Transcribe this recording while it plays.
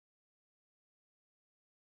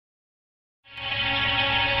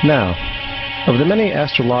Now, of the many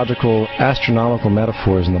astronomical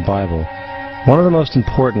metaphors in the Bible, one of the most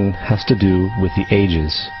important has to do with the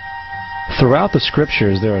ages. Throughout the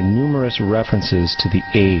scriptures, there are numerous references to the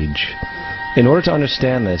age. In order to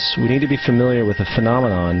understand this, we need to be familiar with a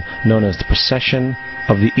phenomenon known as the precession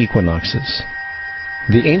of the equinoxes.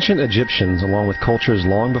 The ancient Egyptians, along with cultures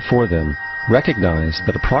long before them, recognized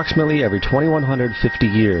that approximately every 2150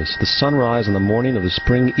 years, the sunrise on the morning of the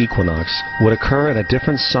spring equinox would occur in a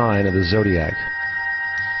different sign of the zodiac.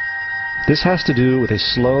 This has to do with a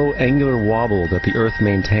slow, angular wobble that the Earth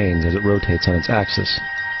maintains as it rotates on its axis.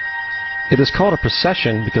 It is called a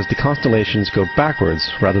precession because the constellations go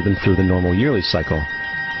backwards rather than through the normal yearly cycle.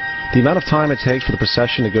 The amount of time it takes for the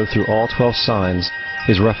precession to go through all 12 signs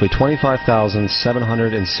is roughly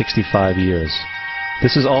 25,765 years.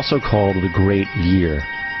 This is also called the Great Year,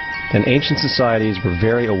 and ancient societies were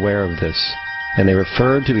very aware of this, and they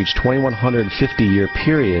referred to each 2150-year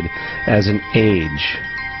period as an age.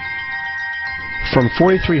 From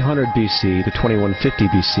 4300 BC to 2150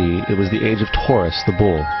 BC, it was the age of Taurus, the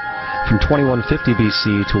bull. From 2150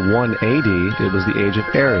 BC to 1 AD, it was the age of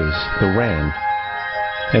Aries, the ram.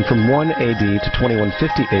 And from 1 AD to 2150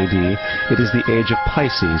 AD, it is the age of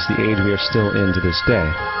Pisces, the age we are still in to this day.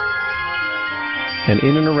 And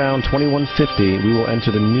in and around 2150, we will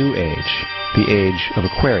enter the new age, the age of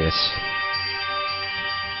Aquarius.